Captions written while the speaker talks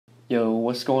Yo,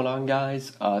 what's going on,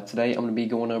 guys? Today I'm going to be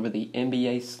going over the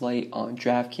NBA slate on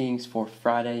DraftKings for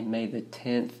Friday, May the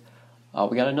 10th.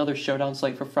 We got another Showdown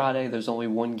slate for Friday. There's only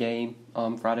one game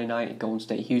Friday night, Golden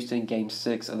State Houston, Game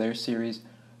 6 of their series.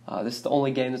 This is the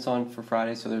only game that's on for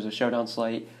Friday, so there's a Showdown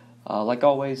slate. Like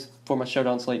always, for my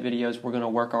Showdown slate videos, we're going to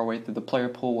work our way through the player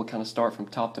pool. We'll kind of start from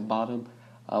top to bottom.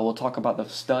 We'll talk about the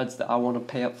studs that I want to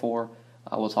pay up for.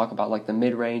 We'll talk about like the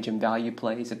mid-range and value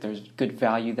plays. If there's good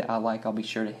value that I like, I'll be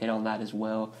sure to hit on that as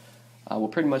well. We'll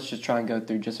pretty much just try and go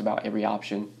through just about every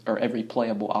option or every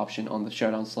playable option on the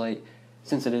Showdown slate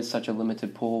since it is such a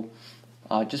limited pool.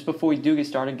 Just before we do get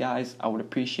started, guys, I would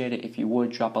appreciate it if you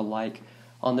would drop a like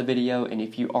on the video, and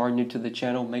if you are new to the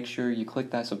channel, make sure you click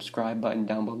that subscribe button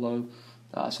down below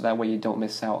so that way you don't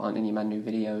miss out on any of my new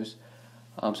videos.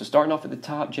 So starting off at the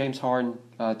top, James Harden,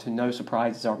 to no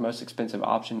surprise, is our most expensive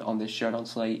option on this Showdown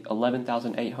slate.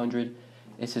 $11,800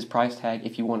 is his price tag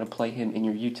if you want to play him in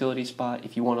your utility spot.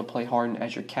 If you want to play Harden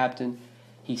as your captain,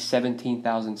 he's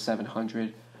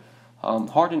 $17,700.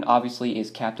 Harden obviously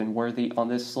is captain worthy on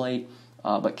this slate,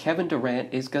 but Kevin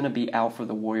Durant is going to be out for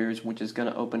the Warriors, which is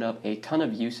going to open up a ton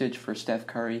of usage for Steph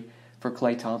Curry, for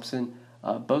Klay Thompson.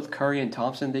 Both Curry and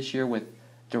Thompson this year, with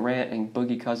Durant and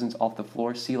Boogie Cousins off the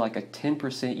floor, see like a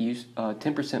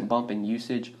 10% bump in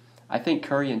usage. I think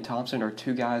Curry and Thompson are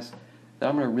two guys that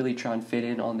I'm going to really try and fit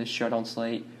in on this Showdown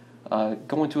slate.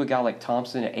 Going to a guy like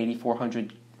Thompson at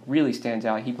 8,400 really stands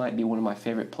out. He might be one of my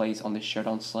favorite plays on this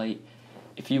Showdown slate.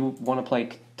 If you want to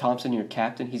play Thompson, your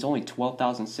captain, he's only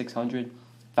 $12,600,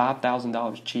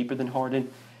 $5,000 cheaper than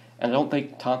Harden. And I don't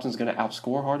think Thompson's going to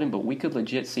outscore Harden, but we could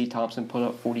legit see Thompson put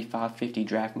up 45, 50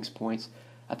 DraftKings points.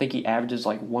 I think he averages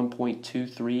like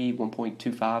 1.23,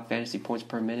 1.25 fantasy points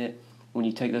per minute when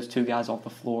you take those two guys off the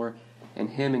floor. And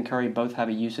him and Curry both have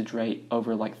a usage rate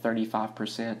over like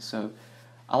 35%. So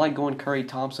I like going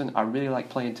Curry-Thompson. I really like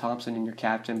playing Thompson in your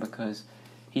captain because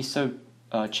he's so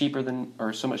much cheaper than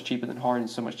Harden,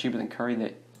 so much cheaper than Curry,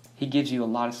 that he gives you a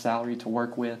lot of salary to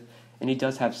work with. And he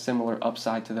does have similar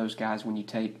upside to those guys when you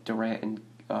take Durant and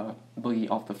Boogie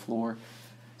off the floor.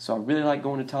 So I really like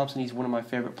going to Thompson. He's one of my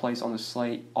favorite plays on the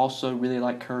slate. Also really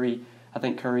like Curry. I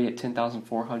think Curry at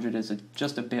 $10,400 is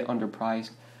just a bit underpriced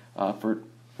for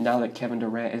now that Kevin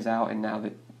Durant is out and now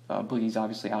that Boogie's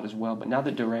obviously out as well. But now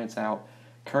that Durant's out,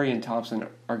 Curry and Thompson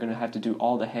are going to have to do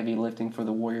all the heavy lifting for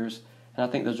the Warriors. And I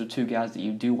think those are two guys that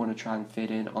you do want to try and fit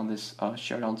in on this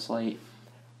Showdown slate.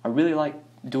 I really like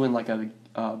doing like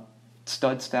a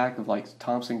stud stack of like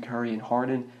Thompson, Curry, and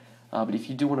Harden. But if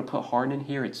you do want to put Harden in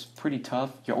here, it's pretty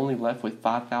tough. You're only left with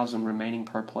 $5,000 remaining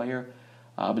per player.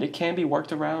 But it can be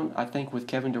worked around. I think with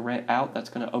Kevin Durant out, that's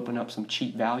going to open up some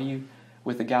cheap value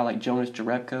with a guy like Jonas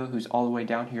Jerebko, who's all the way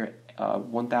down here at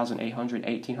 $1,800,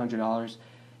 $1,800.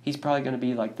 He's probably going to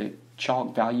be like the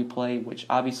chalk value play, which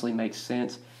obviously makes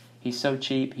sense. He's so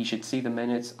cheap. He should see the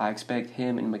minutes. I expect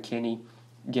him and McKinney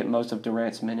get most of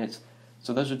Durant's minutes.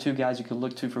 So those are two guys you could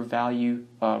look to for value.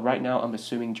 Right now, I'm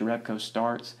assuming Jerebko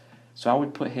starts. So I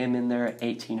would put him in there at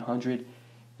 $1,800.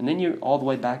 And then you're all the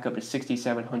way back up to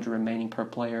 $6,700 remaining per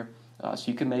player.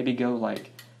 So you can maybe go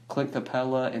like Clint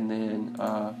Capella, and then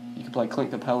you could play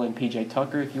Clint Capella and PJ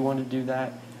Tucker if you want to do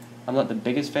that. I'm not the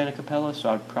biggest fan of Capella, so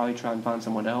I'd probably try and find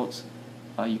someone else.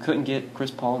 You couldn't get Chris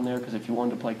Paul in there because if you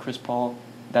wanted to play Chris Paul,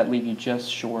 that'd leave you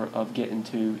just short of getting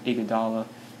to Iguodala.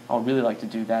 I would really like to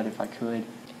do that if I could.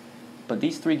 But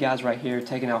these three guys right here,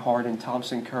 taking out Harden,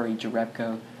 Thompson, Curry,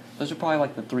 Jerebko, those are probably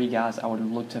like the three guys I would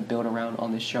look to build around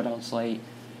on this Showdown slate.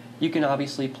 You can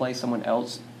obviously play someone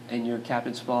else in your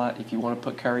captain spot. If you want to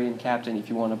put Curry in captain, if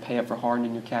you want to pay up for Harden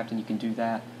in your captain, you can do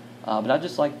that. But I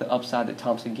just like the upside that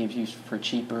Thompson gives you for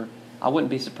cheaper. I wouldn't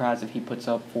be surprised if he puts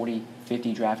up 40,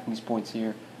 50 DraftKings points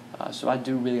here. So I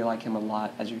do really like him a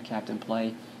lot as your captain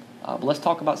play. But let's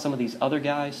talk about some of these other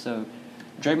guys. So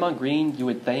Draymond Green, you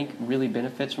would think, really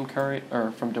benefits from Curry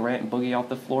or from Durant and Boogie off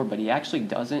the floor, but he actually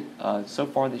doesn't. So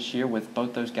far this year, with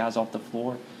both those guys off the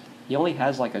floor, he only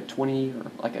has like a 20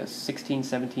 or like a 16,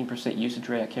 17% usage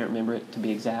rate. I can't remember it to be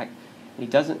exact. And he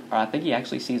doesn't. Or I think he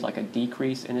actually sees like a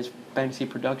decrease in his fantasy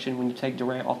production when you take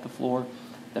Durant off the floor.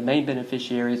 The main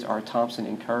beneficiaries are Thompson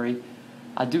and Curry.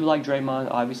 I do like Draymond.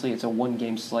 Obviously, it's a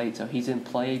one-game slate, so he's in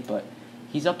play, but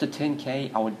he's up to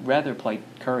 $10K. I would rather play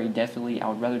Curry, definitely. I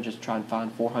would rather just try and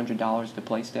find $400 to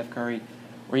play Steph Curry,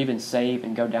 or even save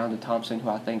and go down to Thompson, who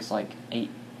I think is like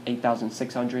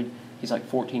 $8,600. He's like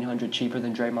 $1,400 cheaper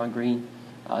than Draymond Green.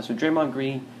 So Draymond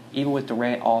Green, even with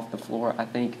Durant off the floor, I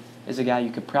think is a guy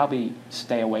you could probably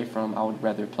stay away from. I would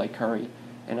rather play Curry,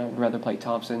 and I would rather play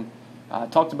Thompson.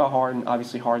 Talked about Harden.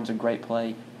 Obviously, Harden's a great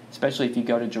play, especially if you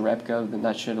go to Jerebko, then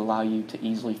that should allow you to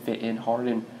easily fit in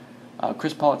Harden.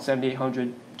 Chris Paul at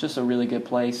 $7,800, just a really good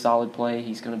play, solid play.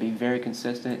 He's going to be very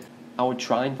consistent. I would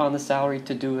try and find the salary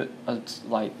to do it,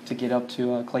 to get up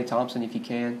to Klay Thompson if you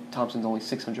can. Thompson's only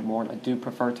 600 more, and I do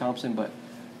prefer Thompson, but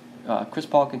Chris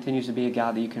Paul continues to be a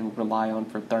guy that you can rely on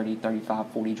for 30,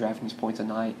 35, 40 DraftKings points a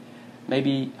night.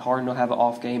 Maybe Harden will have an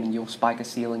off game and you'll spike a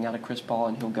ceiling out of Chris Paul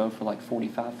and he'll go for like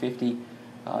 45, 50.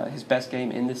 His best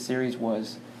game in this series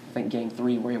was, I think, Game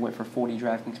 3 where he went for 40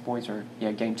 DraftKings points, or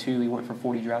Game 2 he went for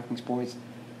 40 DraftKings points.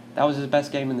 That was his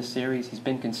best game in the series. He's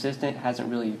been consistent, hasn't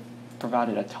really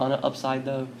provided a ton of upside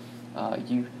though.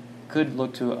 You could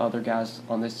look to other guys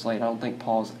on this slate. I don't think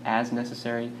Paul's as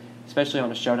necessary, especially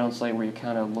on a showdown slate where you're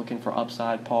kind of looking for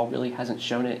upside. Paul really hasn't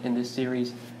shown it in this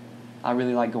series. I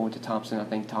really like going to Thompson. I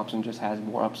think Thompson just has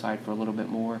more upside for a little bit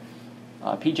more.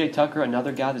 P.J. Tucker,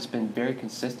 another guy that's been very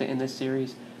consistent in this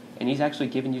series, and he's actually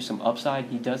given you some upside.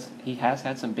 He has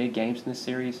had some big games in this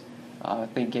series. I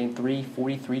think Game 3,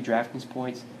 43 DraftKings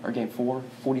points, or Game 4,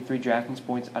 43 DraftKings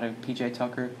points out of P.J.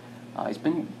 Tucker. He's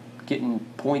been getting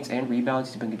points and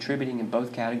rebounds. He's been contributing in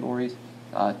both categories.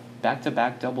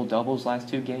 Back-to-back double-doubles last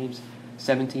 2 games,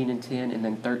 17 and 10, and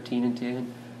then 13 and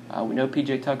 10. We know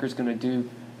P.J. Tucker's going to do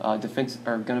going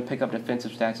to pick up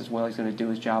defensive stats as well. He's going to do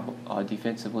his job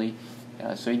defensively.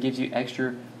 So he gives you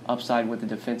extra upside with the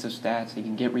defensive stats. He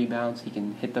can get rebounds. He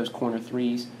can hit those corner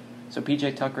threes. So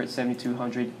P.J. Tucker at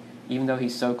 7,200, even though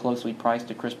he's so closely priced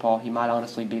to Chris Paul, he might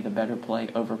honestly be the better play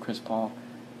over Chris Paul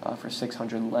for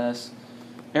 600 less.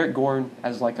 Eric Gordon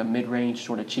as like a mid-range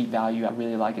sort of cheap value. I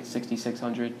really like it,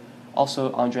 6,600.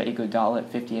 Also, Andre Iguodala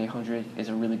at 5,800 is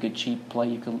a really good cheap play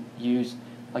you can use.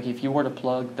 Like if you were to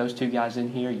plug those 2 guys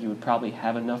in here, you would probably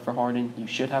have enough for Harden. You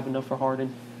should have enough for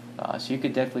Harden. So you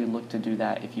could definitely look to do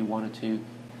that if you wanted to.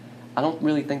 I don't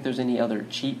really think there's any other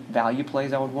cheap value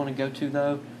plays I would want to go to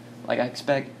though. Like I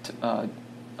expect a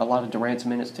lot of Durant's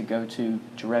minutes to go to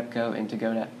Jerebko and to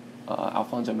go to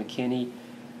Alfonso McKinney.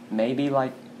 Maybe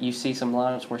like you see some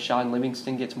lineups where Sean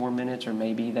Livingston gets more minutes, or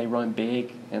maybe they run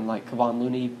big and like Kevon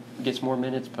Looney gets more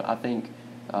minutes. But I think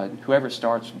whoever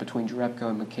starts between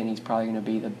Jerebko and McKinney is probably going to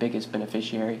be the biggest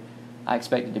beneficiary. I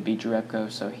expect it to be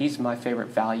Jerebko, so he's my favorite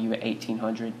value at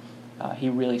 1,800. He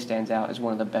really stands out as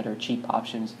one of the better cheap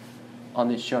options on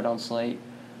this showdown slate.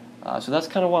 So that's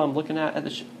kind of what I'm looking at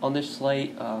on this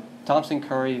slate. Thompson,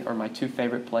 Curry are my 2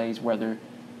 favorite plays, whether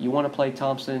you want to play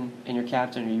Thompson in your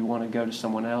captain or you want to go to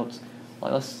someone else.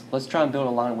 Let's try and build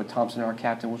a line with Thompson in our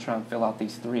captain. We'll try and fill out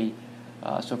these 3.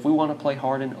 So if we want to play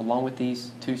Harden along with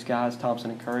these 2 guys, Thompson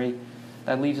and Curry,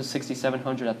 that leaves us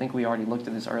 6,700. I think we already looked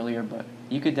at this earlier, but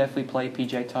you could definitely play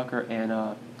P.J. Tucker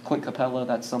and Clint Capella.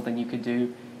 That's something you could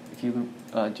do if you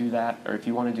do that, or if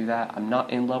you want to do that. I'm not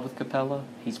in love with Capella.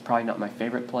 He's probably not my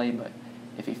favorite play, but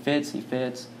if he fits, he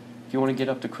fits. If you want to get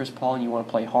up to Chris Paul and you want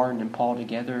to play Harden and Paul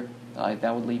together,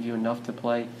 that would leave you enough to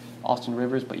play Austin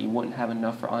Rivers, but you wouldn't have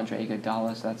enough for Andre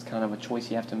Iguodala, so that's kind of a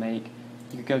choice you have to make.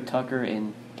 You could go Tucker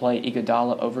and play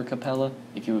Iguodala over Capella.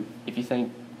 If you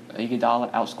think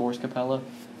Iguodala outscores Capella,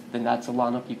 then that's a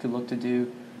lineup you could look to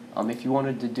do. If you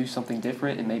wanted to do something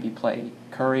different and maybe play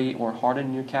Curry or Harden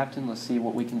in your captain, let's see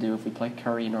what we can do if we play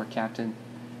Curry in our captain.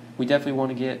 We definitely want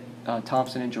to get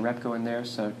Thompson and Jerebko in there,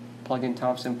 so plug in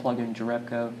Thompson, plug in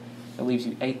Jerebko. That leaves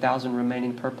you 8,000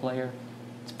 remaining per player.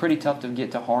 It's pretty tough to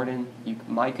get to Harden. You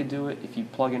might could do it. If you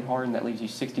plug in Harden, that leaves you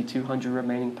 6,200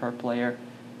 remaining per player.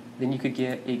 Then you could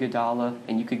get Iguodala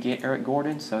and you could get Eric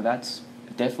Gordon, so that's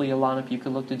definitely a lineup you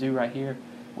could look to do right here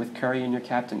with Curry in your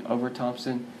captain over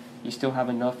Thompson. You still have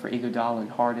enough for Iguodala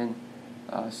and Harden.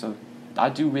 So I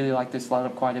do really like this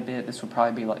lineup quite a bit. This would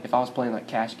probably be like, if I was playing like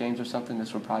cash games or something,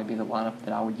 this would probably be the lineup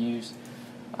that I would use.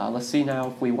 Let's see now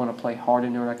if we want to play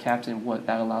Harden in our captain, what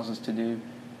that allows us to do.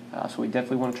 So we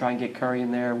definitely want to try and get Curry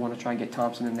in there. Want to try and get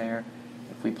Thompson in there.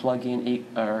 If we plug in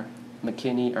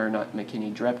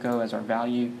Jerebko as our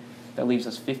value, that leaves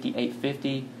us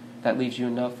 5,850. That leaves you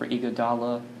enough for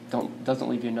Iguodala. Doesn't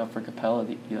leave you enough for Capella,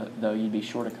 though you'd be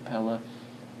short of Capella.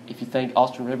 If you think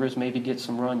Austin Rivers maybe gets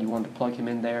some run, you want to plug him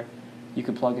in there, you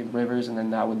could plug in Rivers, and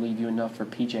then that would leave you enough for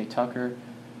P.J. Tucker.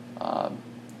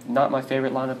 Not my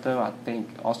favorite lineup, though. I think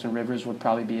Austin Rivers would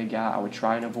probably be a guy I would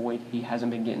try and avoid. He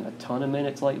hasn't been getting a ton of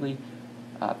minutes lately.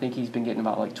 I think he's been getting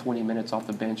about like 20 minutes off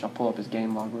the bench. I'll pull up his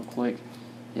game log real quick.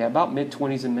 Yeah, about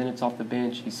mid-20s in minutes off the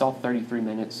bench. He saw 33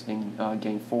 minutes in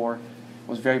Game 4.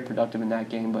 Was very productive in that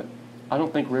game, but I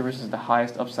don't think Rivers is the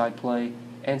highest upside play.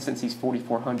 And since he's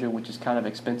 4,400, which is kind of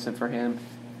expensive for him,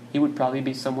 he would probably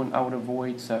be someone I would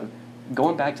avoid. So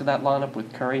going back to that lineup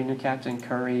with Curry in your captain,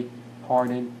 Curry,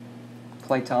 Harden,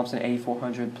 Klay Thompson,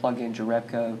 8,400, plug in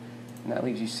Jerebko, and that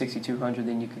leaves you 6,200.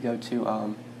 Then you could go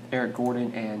to Eric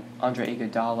Gordon and Andre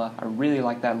Iguodala. I really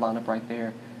like that lineup right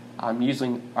there.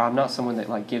 I'm not someone that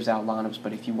like gives out lineups,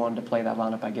 but if you wanted to play that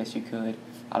lineup, I guess you could.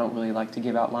 I don't really like to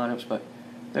give out lineups, but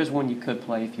there's one you could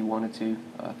play if you wanted to.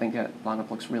 I think that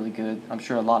lineup looks really good. I'm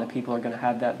sure a lot of people are going to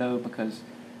have that though, because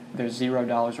there's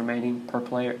 $0 remaining per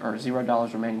player, or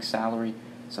 $0 remaining salary.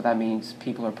 So that means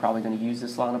people are probably going to use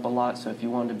this lineup a lot. So if you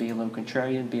wanted to be a little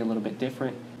contrarian, be a little bit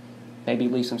different, maybe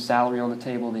leave some salary on the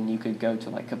table, then you could go to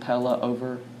like Capella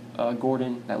over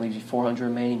Gordon. That leaves you 400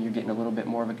 remaining. You're getting a little bit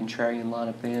more of a contrarian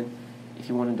lineup then. If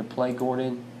you wanted to play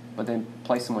Gordon, but then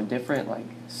play someone different, like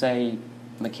say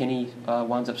McKinney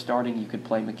winds up starting, you could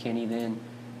play McKinney then.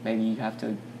 Maybe you'd have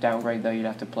to downgrade though. You'd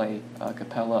have to play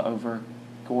Capella over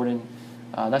Gordon.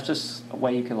 That's just a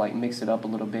way you could like mix it up a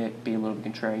little bit, be a little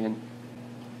bit contrarian.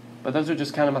 But those are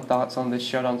just kind of my thoughts on this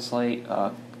Showdown slate.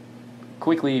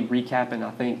 Quickly recapping, I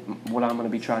think what I'm going to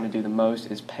be trying to do the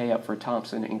most is pay up for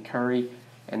Thompson and Curry,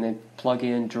 and then plug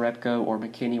in Jerebko or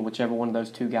McKinney, whichever one of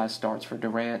those two guys starts for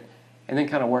Durant, and then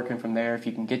kind of working from there. If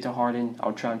you can get to Harden,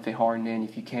 I'll try and fit Harden in.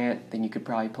 If you can't, then you could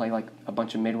probably play like a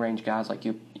bunch of mid-range guys, like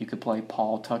you could play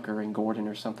Paul Tucker and Gordon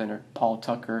or something, or Paul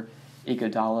Tucker,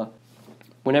 Iguodala.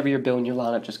 Whenever you're building your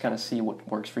lineup, just kind of see what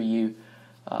works for you.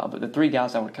 But the three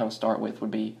guys I would kind of start with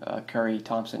would be Curry,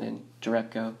 Thompson, and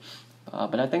Jerebko.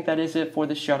 But I think that is it for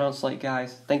this Showdown slate,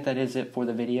 guys. I think that is it for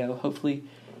the video. Hopefully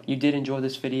you did enjoy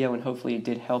this video, and hopefully it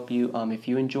did help you. If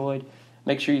you enjoyed,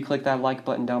 make sure you click that like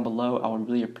button down below. I would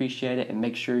really appreciate it. And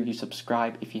make sure you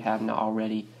subscribe if you have not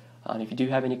already. And if you do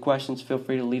have any questions, feel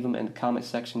free to leave them in the comment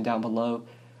section down below.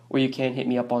 Or you can hit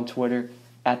me up on Twitter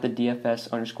at the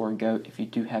DFS_GOAT. If you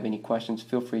do have any questions,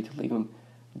 feel free to leave them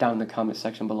down in the comment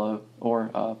section below, or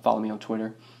follow me on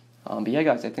Twitter. But yeah,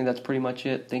 guys, I think that's pretty much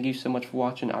it. Thank you so much for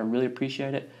watching. I really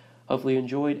appreciate it. Hopefully you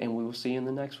enjoyed, and we will see you in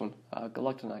the next one. Good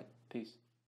luck tonight. Peace.